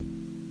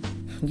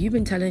You've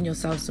been telling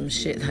yourself some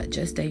shit that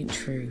just ain't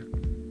true.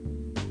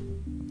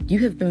 You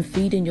have been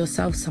feeding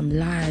yourself some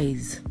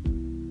lies.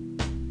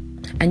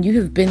 And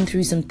you have been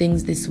through some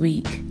things this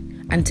week.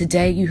 And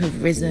today you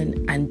have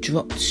risen and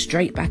dropped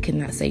straight back in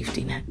that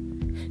safety net.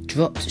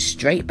 Dropped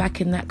straight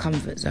back in that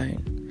comfort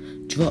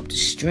zone. Dropped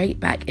straight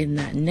back in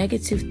that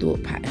negative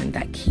thought pattern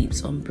that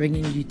keeps on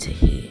bringing you to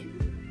here.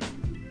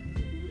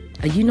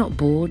 Are you not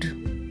bored?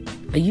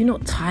 Are you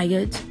not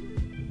tired?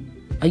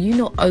 Are you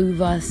not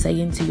over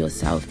saying to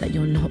yourself that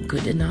you're not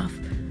good enough?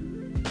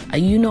 Are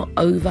you not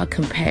over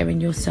comparing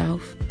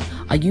yourself?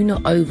 Are you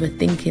not over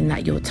thinking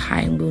that your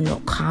time will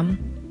not come?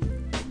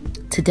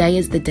 Today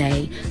is the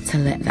day to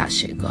let that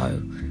shit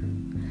go.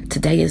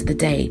 Today is the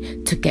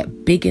day to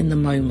get big in the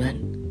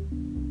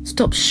moment.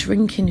 Stop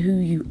shrinking who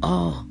you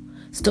are.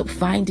 Stop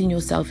finding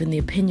yourself in the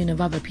opinion of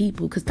other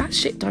people, because that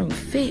shit don't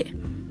fit.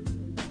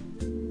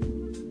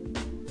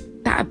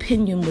 That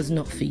opinion was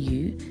not for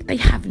you. They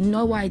have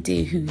no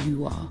idea who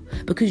you are,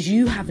 because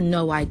you have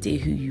no idea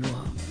who you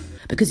are.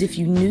 Because if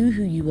you knew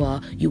who you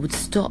are, you would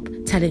stop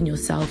telling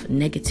yourself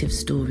negative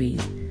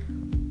stories.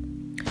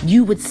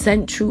 You would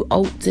Ctrl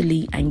Alt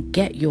Delete and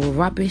get your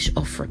rubbish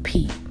off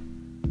repeat.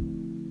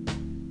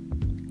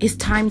 It's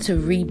time to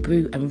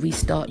reboot and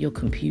restart your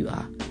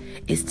computer.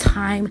 It's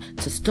time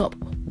to stop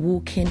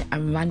walking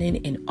and running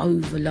in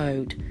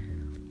overload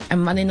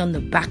and running on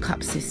the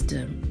backup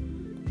system.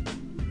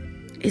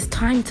 It's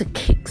time to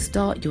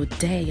kickstart your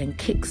day and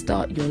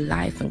kickstart your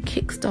life and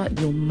kickstart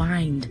your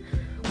mind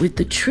with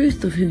the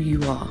truth of who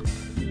you are.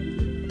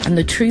 And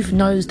the truth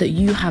knows that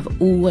you have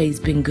always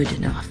been good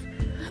enough.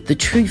 The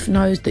truth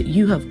knows that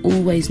you have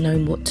always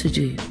known what to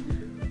do.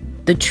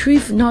 The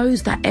truth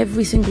knows that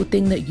every single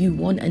thing that you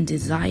want and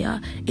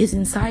desire is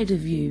inside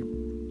of you.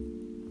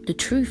 The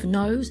truth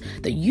knows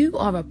that you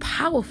are a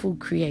powerful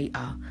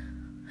creator.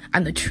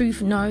 And the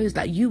truth knows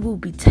that you will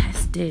be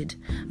tested.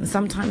 And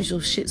sometimes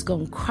your shit's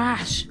gonna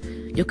crash.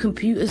 Your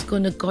computer's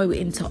gonna go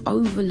into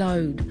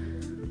overload.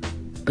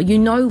 But you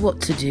know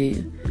what to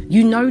do.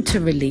 You know to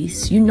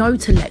release. You know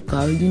to let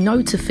go. You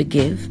know to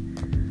forgive.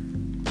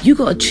 You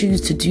gotta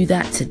choose to do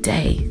that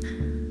today.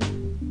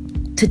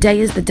 Today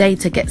is the day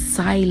to get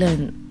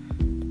silent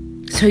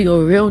so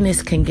your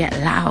realness can get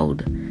loud.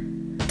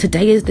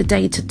 Today is the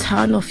day to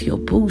turn off your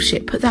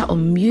bullshit. Put that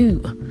on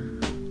mute.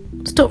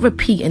 Stop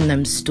repeating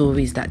them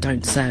stories that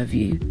don't serve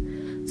you.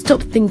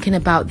 Stop thinking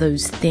about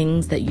those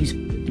things that you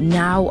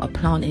now are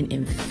planting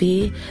in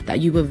fear, that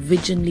you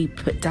originally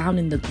put down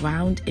in the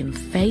ground in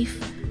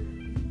faith.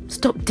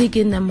 Stop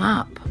digging them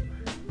up.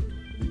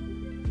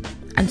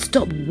 And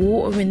stop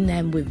watering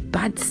them with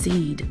bad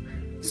seed.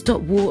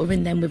 Stop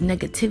watering them with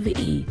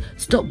negativity.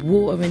 Stop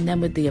watering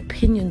them with the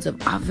opinions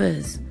of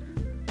others.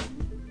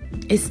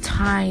 It's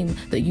time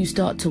that you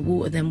start to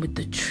water them with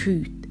the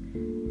truth.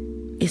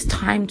 It's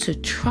time to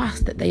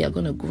trust that they are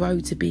going to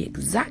grow to be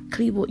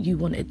exactly what you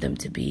wanted them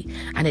to be.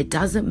 And it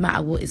doesn't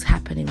matter what is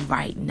happening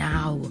right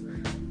now.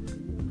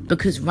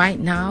 Because right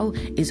now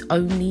is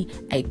only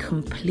a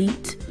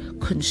complete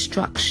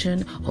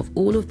construction of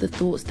all of the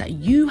thoughts that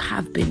you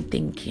have been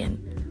thinking.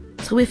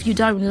 So if you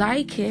don't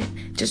like it,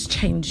 just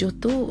change your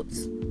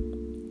thoughts.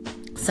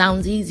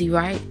 Sounds easy,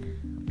 right?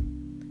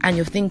 And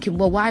you're thinking,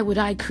 well, why would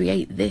I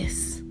create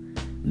this?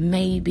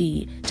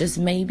 Maybe, just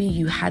maybe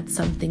you had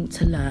something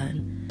to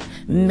learn.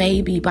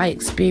 Maybe by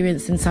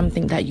experiencing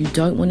something that you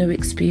don't want to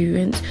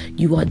experience,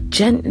 you are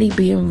gently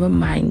being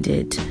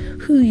reminded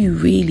who you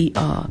really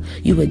are.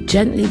 You are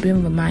gently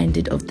being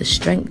reminded of the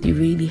strength you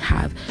really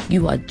have.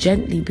 You are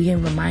gently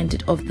being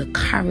reminded of the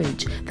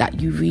courage that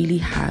you really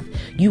have.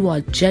 You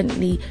are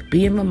gently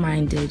being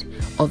reminded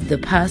of the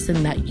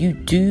person that you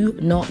do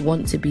not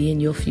want to be in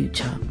your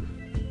future.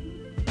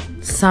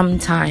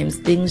 Sometimes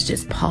things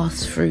just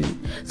pass through,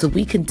 so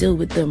we can deal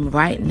with them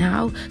right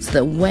now, so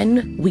that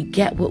when we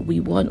get what we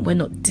want, we're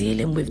not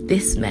dealing with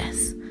this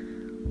mess.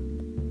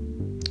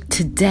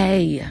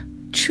 Today,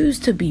 choose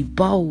to be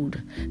bold.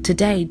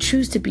 Today,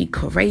 choose to be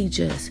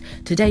courageous.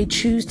 Today,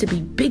 choose to be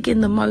big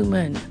in the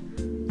moment.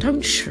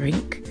 Don't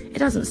shrink. It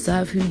doesn't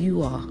serve who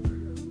you are.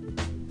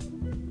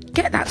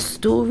 Get that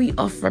story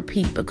off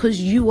repeat, because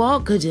you are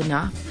good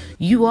enough.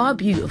 You are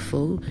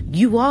beautiful.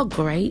 You are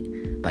great.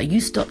 But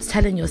you stop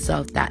telling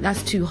yourself that.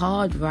 That's too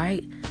hard,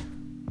 right?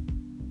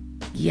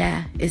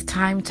 Yeah, it's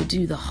time to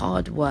do the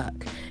hard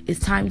work. It's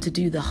time to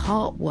do the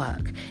heart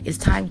work. It's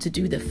time to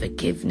do the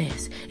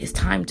forgiveness. It's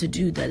time to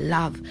do the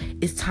love.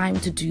 It's time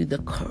to do the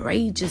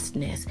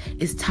courageousness.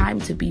 It's time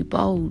to be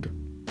bold.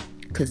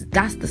 Because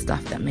that's the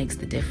stuff that makes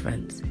the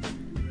difference.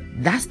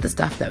 That's the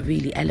stuff that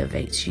really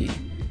elevates you.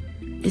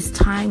 It's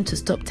time to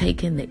stop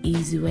taking the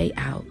easy way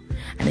out.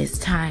 And it's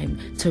time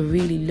to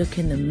really look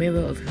in the mirror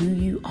of who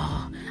you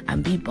are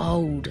and be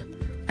bold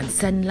and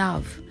send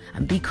love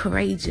and be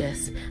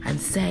courageous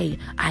and say,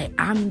 I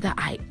am that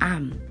I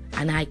am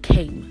and I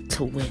came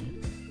to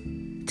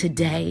win.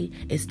 Today,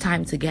 it's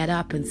time to get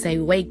up and say,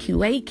 wakey,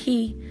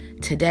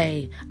 wakey.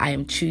 Today, I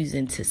am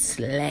choosing to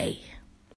slay.